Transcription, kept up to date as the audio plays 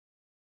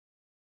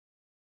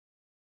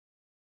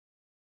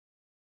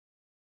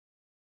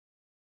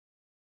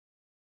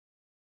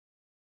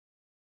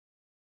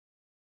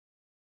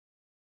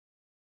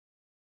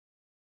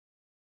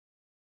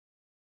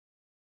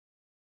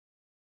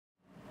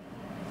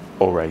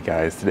Alright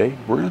guys, today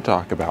we're going to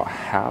talk about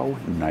how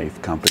knife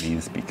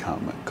companies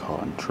become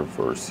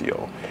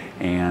controversial.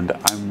 And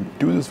I'm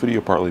doing this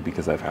video partly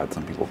because I've had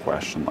some people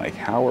question, like,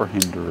 how are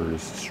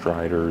Hinderers,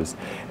 Striders,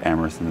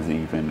 Emersons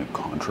even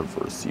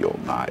controversial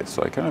knives?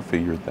 So I kind of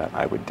figured that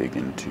I would dig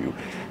into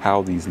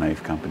how these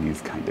knife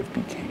companies kind of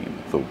became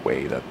the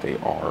way that they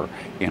are,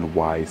 and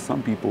why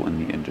some people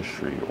in the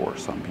industry, or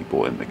some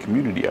people in the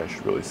community, I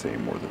should really say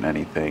more than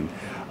anything,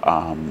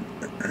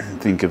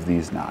 think of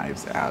these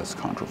knives as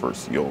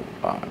controversial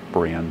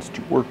brands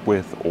to work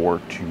with or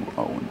to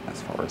own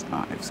as far as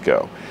knives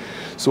go.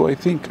 So I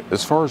think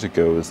as far as it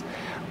goes,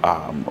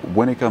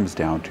 when it comes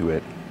down to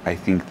it, I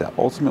think that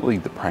ultimately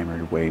the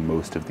primary way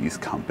most of these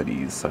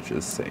companies, such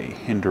as say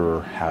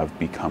Hinderer, have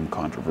become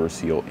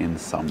controversial in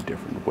some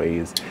different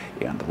ways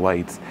and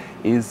lights,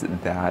 is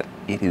that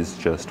it is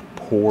just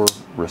poor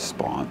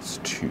response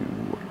to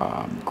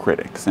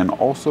critics. And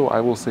also I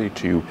will say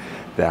too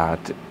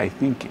that I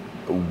think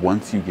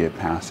once you get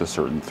past a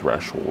certain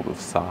threshold of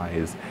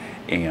size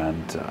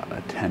and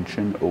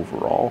attention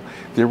overall,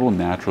 there will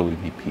naturally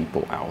be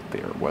people out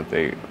there,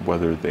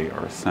 whether they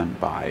are sent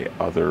by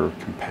other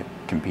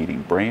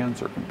competing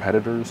brands or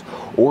competitors,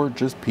 or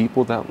just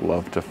people that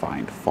love to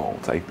find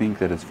fault. I think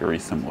that it's very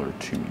similar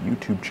to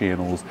YouTube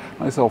channels,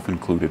 myself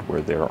included,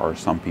 where there are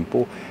some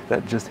people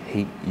that just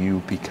hate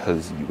you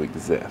because you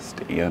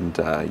exist. And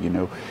you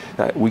know,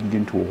 that we can get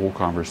into a whole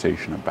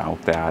conversation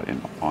about that,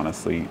 and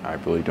honestly I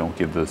really don't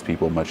give those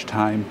people much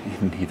time,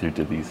 and neither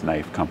do these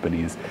knife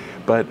companies,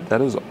 but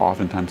that is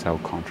oftentimes how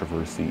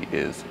controversy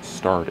is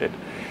started.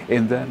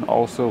 And then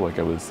also, like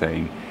I was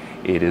saying,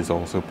 it is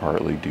also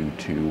partly due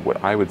to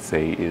what I would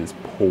say is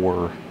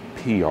poor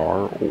PR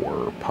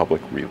or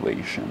public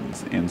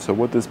relations. And so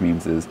what this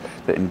means is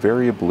that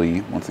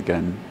invariably, once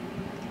again,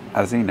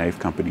 as a knife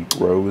company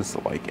grows,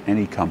 like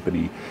any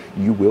company,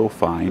 you will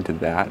find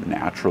that,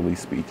 naturally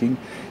speaking,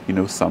 you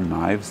know, some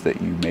knives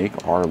that you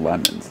make are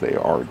lemons, they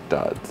are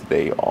duds,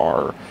 they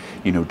are,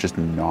 you know, just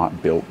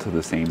not built to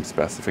the same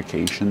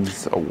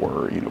specifications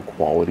or, you know,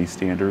 quality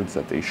standards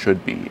that they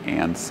should be.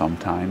 And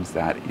sometimes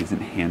that isn't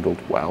handled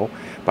well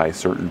by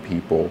certain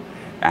people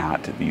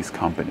at these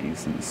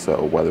companies. And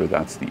so whether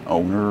that's the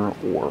owner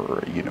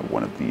or, you know,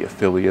 one of the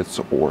affiliates,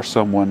 or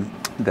someone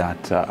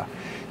that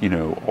you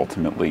know,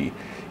 ultimately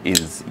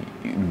is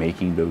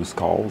making those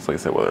calls, like I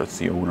said, whether it's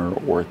the owner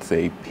or it's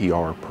a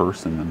PR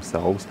person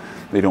themselves,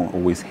 they don't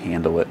always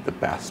handle it the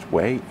best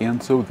way,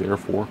 and so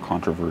therefore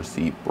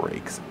controversy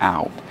breaks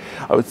out.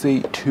 I would say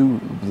too,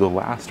 the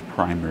last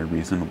primary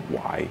reason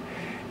why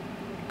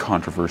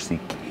controversy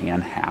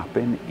can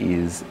happen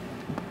is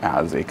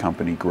as a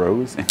company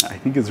grows, and I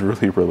think is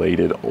really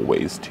related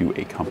always to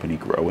a company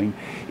growing,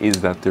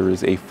 is that there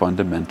is a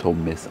fundamental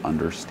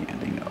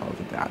misunderstanding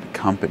of that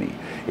company.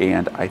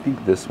 And I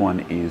think this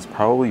one is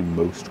probably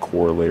most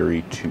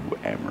corollary to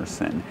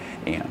Emerson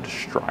and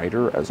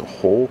Strider as a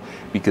whole,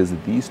 because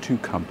these two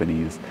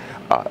companies,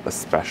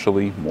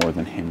 especially more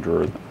than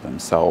Hinderer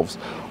themselves,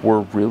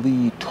 were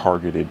really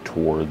targeted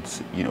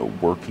towards, you know,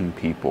 working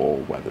people,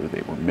 whether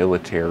they were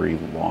military,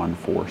 law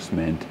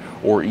enforcement,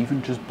 or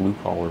even just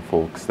blue-collar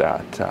folks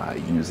that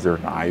use their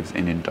knives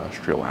in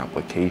industrial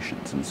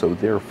applications. And so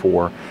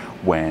therefore,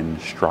 when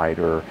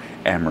Strider,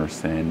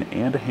 Emerson,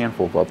 and a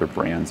handful of other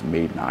brands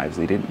made knives,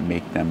 they didn't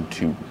make them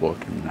to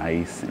look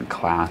nice and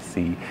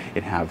classy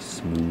and have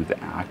smooth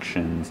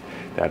actions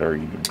that are,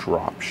 you know,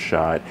 drop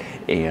shut,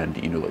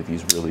 and, you know, like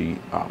these really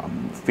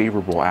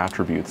favorable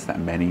attributes that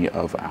many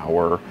of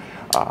our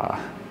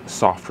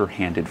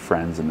softer-handed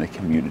friends in the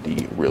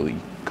community really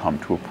come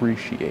to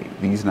appreciate.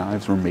 These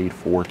knives were made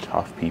for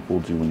tough people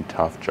doing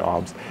tough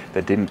jobs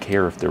that didn't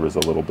care if there was a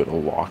little bit of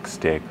lock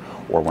stick,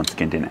 or once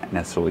again didn't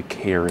necessarily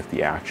care if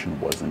the action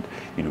wasn't,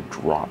 you know,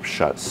 drop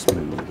shut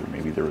smooth, or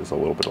maybe there was a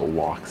little bit of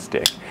lock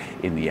stick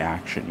in the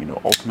action. You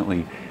know,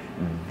 ultimately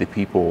the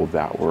people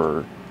that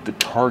were the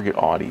target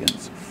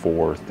audience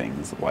for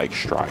things like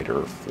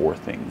Strider, for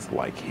things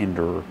like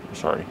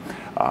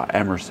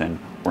Emerson,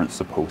 weren't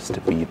supposed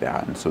to be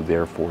that. And so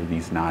therefore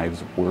these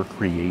knives were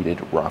created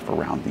rough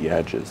around the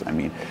edges. I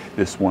mean,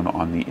 this one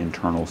on the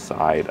internal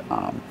side,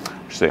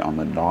 say on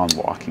the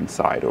non-locking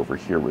side over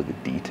here where the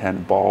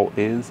detent ball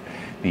is,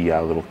 the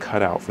little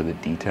cutout for the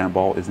detent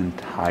ball is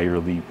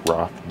entirely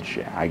rough,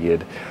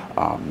 jagged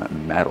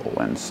metal.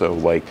 And so,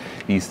 like,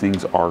 these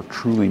things are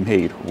truly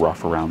made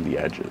rough around the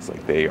edges.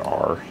 Like, they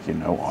are, you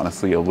know,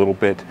 honestly a little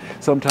bit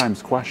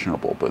sometimes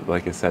questionable, but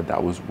like I said,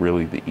 that was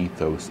really the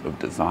ethos of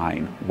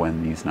design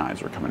when these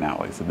knives were coming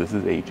out. Like I said, this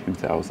is a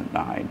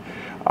 2009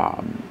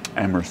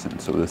 Emerson,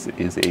 so this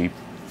is a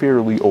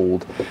fairly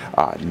old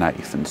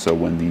knife. And so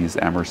when these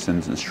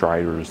Emersons and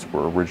Striders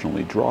were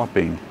originally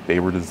dropping, they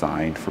were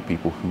designed for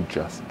people who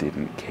just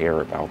didn't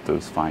care about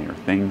those finer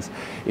things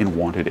and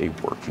wanted a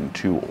working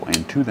tool.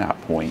 And to that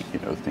point, you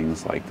know,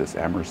 things like this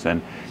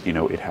Emerson, you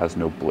know, it has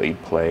no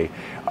blade play.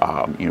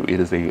 You know, it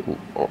is a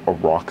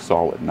rock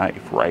solid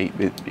knife, right?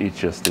 It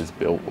just is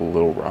built a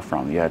little rough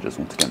around the edges.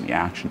 Once again, the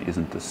action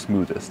isn't the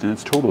smoothest, and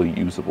it's totally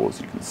usable,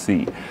 as you can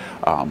see.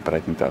 But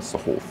I think that's the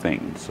whole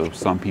thing. So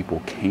some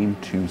people came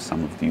to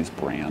some of these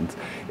brands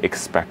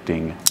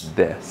expecting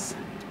this,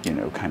 you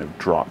know, kind of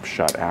drop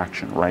shut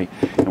action, right?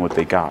 And what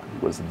they got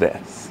was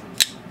this.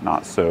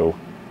 Not so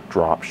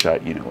drop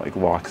shut, you know, like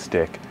lock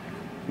stick,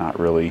 not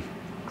really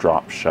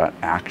drop shut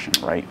action,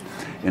 right?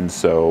 And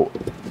so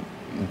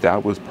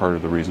that was part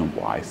of the reason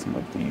why some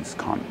of these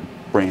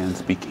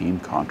brands became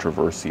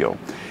controversial.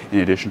 In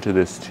addition to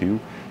this too,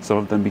 some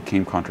of them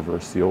became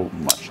controversial,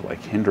 much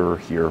like Hinderer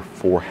here,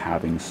 for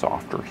having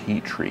softer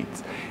heat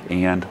treats.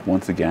 And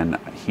once again,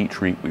 heat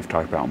treat we've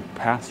talked about in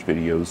past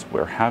videos,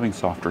 where having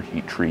softer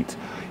heat treats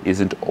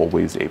isn't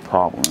always a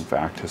problem. In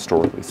fact,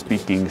 historically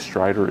speaking,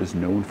 Strider is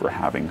known for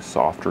having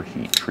softer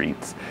heat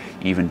treats,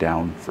 even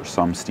down for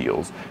some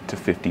steels to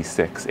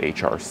 56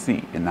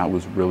 HRC. And that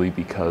was really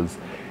because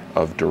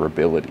of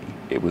durability.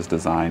 It was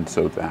designed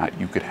so that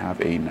you could have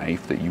a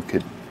knife that you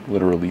could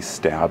literally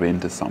stab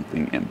into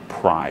something and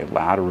pry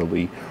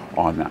laterally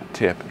on that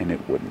tip and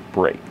it wouldn't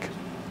break.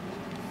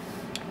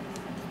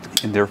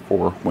 And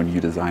therefore, when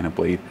you design a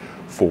blade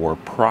for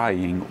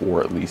prying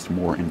or at least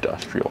more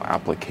industrial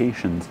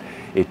applications,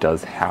 it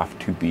does have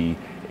to be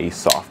a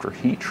softer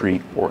heat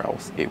treat or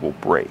else it will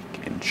break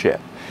and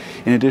chip.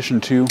 In addition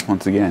to,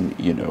 once again,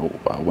 you know,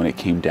 when it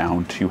came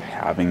down to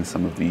having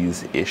some of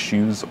these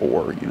issues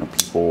or, you know,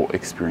 people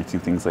experiencing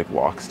things like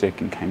lock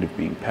stick and kind of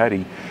being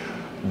petty,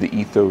 the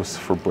ethos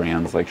for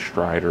brands like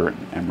Strider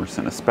and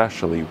Emerson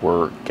especially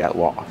were get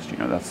lost. You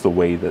know, that's the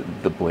way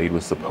that the blade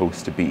was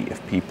supposed to be.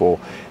 If people,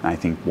 and I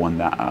think one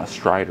that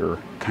Strider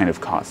kind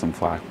of caught some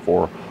flack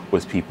for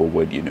was people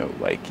would, you know,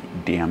 like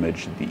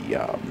damage the,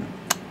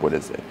 what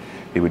is it?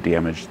 They would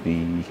damage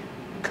the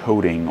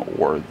coating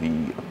or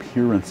the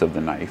appearance of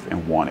the knife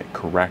and want it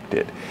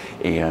corrected.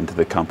 And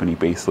the company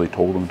basically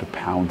told them to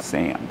pound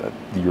sand, that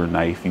your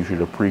knife, you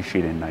should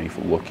appreciate a knife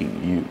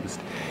looking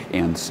used.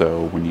 And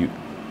so when it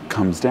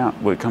comes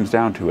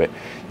down to it,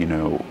 you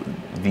know,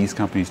 these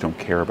companies don't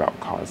care about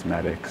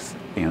cosmetics,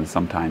 and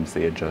sometimes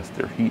they adjust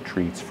their heat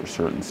treats for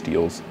certain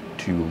steels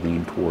to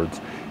lean towards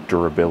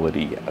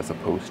durability as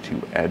opposed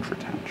to edge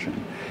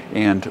retention.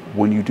 And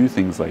when you do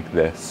things like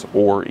this,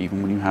 or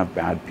even when you have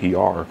bad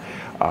PR,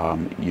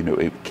 you know,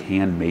 it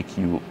can make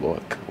you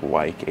look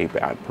like a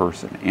bad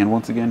person. And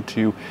once again,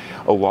 too,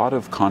 a lot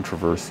of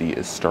controversy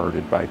is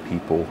started by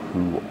people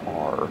who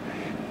are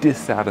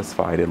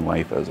dissatisfied in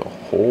life as a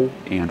whole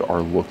and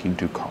are looking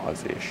to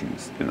cause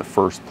issues in the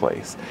first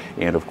place.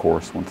 And of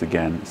course, once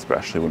again,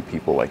 especially when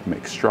people like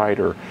Mick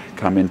Strider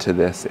come into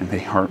this and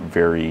they aren't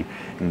very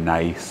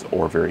nice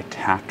or very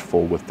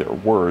tactful with their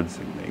words,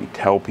 and they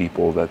tell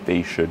people that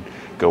they should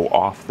go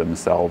off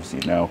themselves,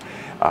 you know,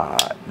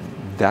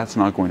 that's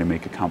not going to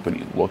make a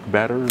company look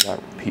better.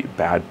 That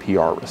bad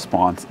PR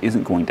response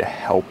isn't going to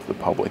help the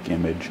public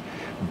image,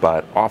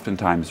 but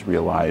oftentimes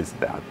realize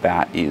that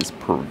that is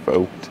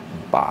provoked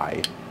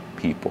by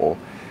people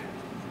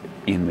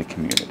in the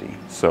community.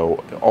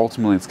 So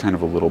ultimately it's kind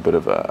of a little bit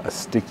of a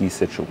sticky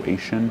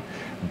situation,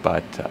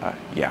 but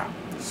yeah.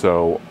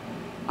 So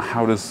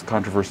how does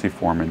controversy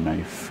form in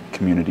knife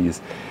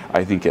communities?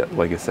 I think,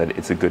 like I said,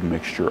 it's a good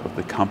mixture of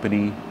the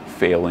company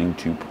failing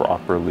to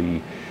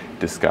properly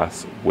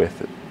discuss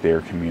with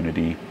their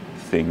community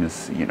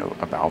things, you know,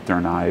 about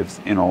their knives,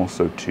 and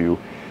also to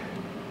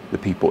the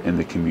people in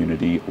the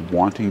community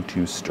wanting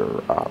to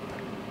stir up,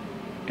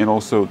 and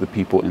also the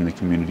people in the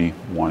community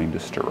wanting to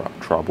stir up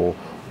trouble,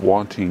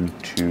 wanting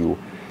to,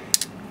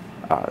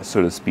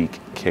 so to speak,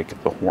 kick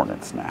the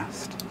hornet's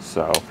nest.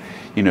 So,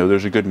 you know,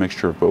 there's a good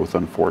mixture of both,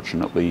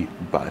 unfortunately,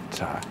 but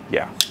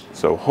yeah.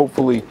 So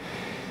hopefully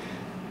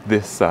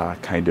this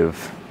kind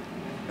of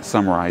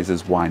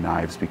summarizes why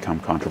knives become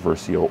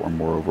controversial, or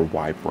moreover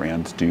why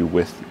brands do,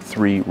 with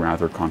three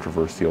rather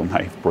controversial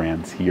knife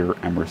brands here: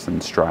 Emerson,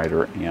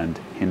 Strider, and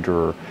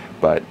Hinderer.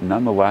 But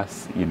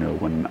nonetheless, you know,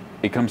 when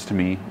it comes to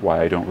me,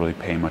 why I don't really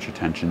pay much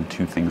attention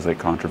to things like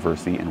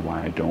controversy and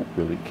why I don't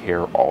really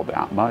care all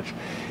that much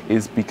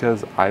is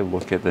because I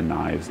look at the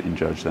knives and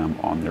judge them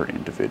on their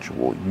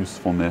individual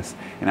usefulness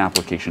and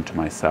application to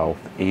myself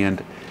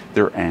and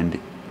their end,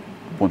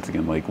 once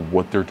again, like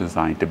what they're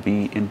designed to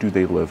be, and do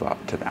they live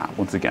up to that?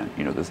 Once again,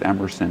 you know, this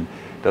Emerson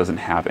doesn't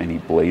have any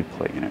blade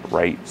play in it,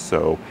 right?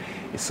 So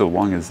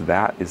long as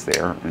that is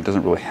there, and it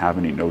doesn't really have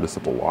any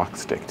noticeable lock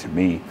stick to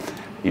me,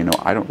 you know,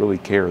 I don't really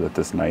care that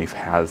this knife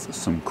has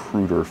some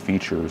cruder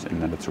features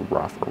and that it's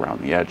rough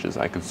around the edges.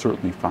 I could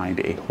certainly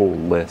find a whole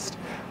list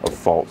of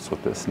faults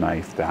with this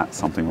knife that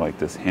something like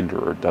this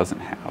Hinderer doesn't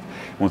have.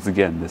 Once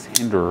again, this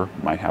Hinderer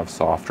might have a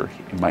softer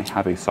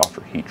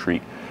heat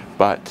treat,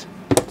 but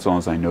as long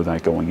as I know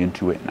that going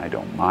into it and I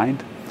don't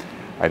mind,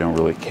 I don't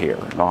really care.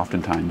 And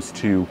oftentimes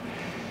too,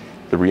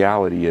 the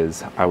reality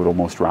is I would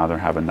almost rather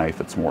have a knife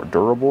that's more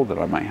durable that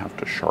I might have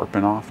to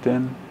sharpen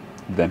often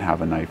than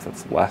have a knife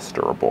that's less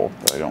durable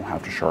that I don't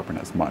have to sharpen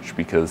as much.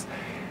 Because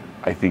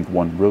I think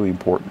one really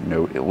important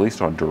note, at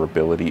least on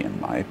durability in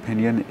my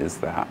opinion, is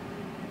that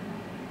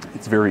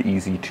it's very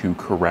easy to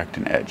correct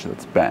an edge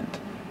that's bent,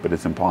 but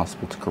it's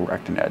impossible to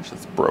correct an edge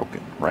that's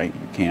broken, right?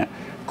 You can't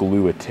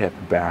glue a tip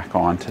back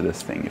onto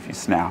this thing if you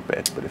snap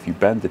it, but if you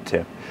bend the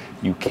tip,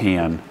 you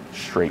can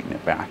straighten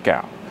it back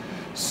out.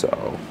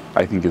 So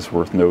I think it's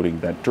worth noting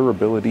that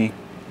durability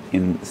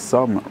in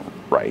some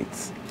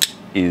rights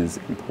is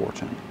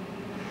important.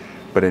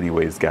 But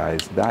anyways,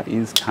 guys,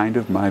 that's kind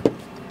of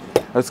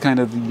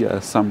the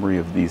summary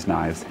of these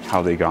knives,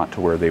 how they got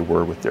to where they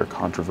were with their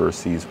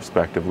controversies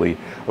respectively.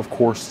 Of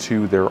course,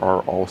 too, there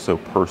are also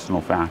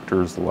personal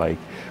factors, like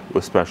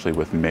especially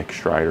with Mick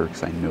Strider,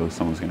 because I know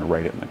someone's going to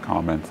write it in the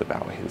comments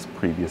about his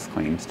previous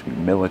claims to be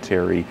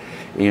military.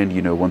 And,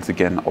 you know, once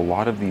again, a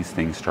lot of these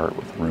things start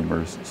with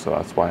rumors, so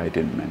that's why I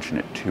didn't mention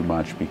it too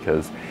much,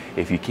 because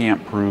if you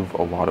can't prove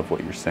a lot of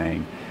what you're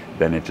saying,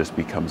 then it just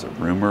becomes a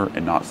rumor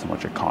and not so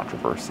much a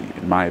controversy.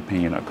 In my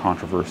opinion, a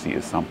controversy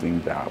is something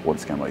that,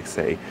 once again, like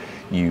say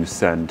you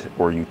send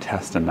or you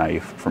test a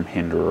knife from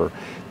Hinderer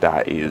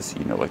that is,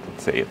 you know, like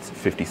let's say it's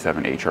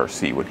 57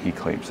 HRC when he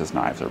claims his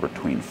knives are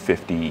between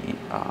 58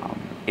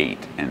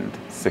 and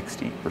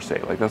 60 per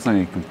se. Like that's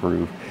something you can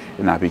prove,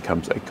 and that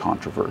becomes a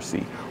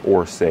controversy.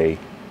 Or say,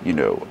 you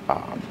know,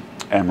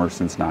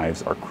 Emerson's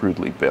knives are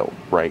crudely built,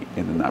 right?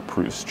 And then that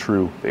proves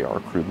true. They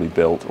are crudely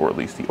built, or at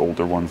least the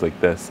older ones like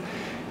this.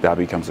 That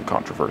becomes a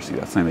controversy.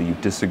 That's something that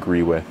you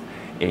disagree with,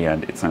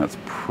 and it's something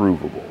that's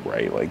provable,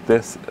 right? Like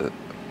this,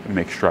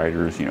 Mick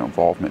Strider's, you know,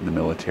 involvement in the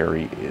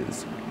military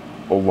is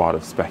a lot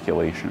of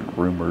speculation and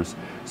rumors,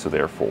 so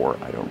therefore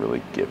I don't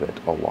really give it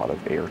a lot of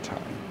airtime.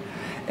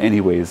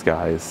 Anyways,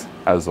 guys,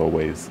 as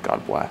always,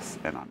 God bless,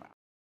 and I'm out.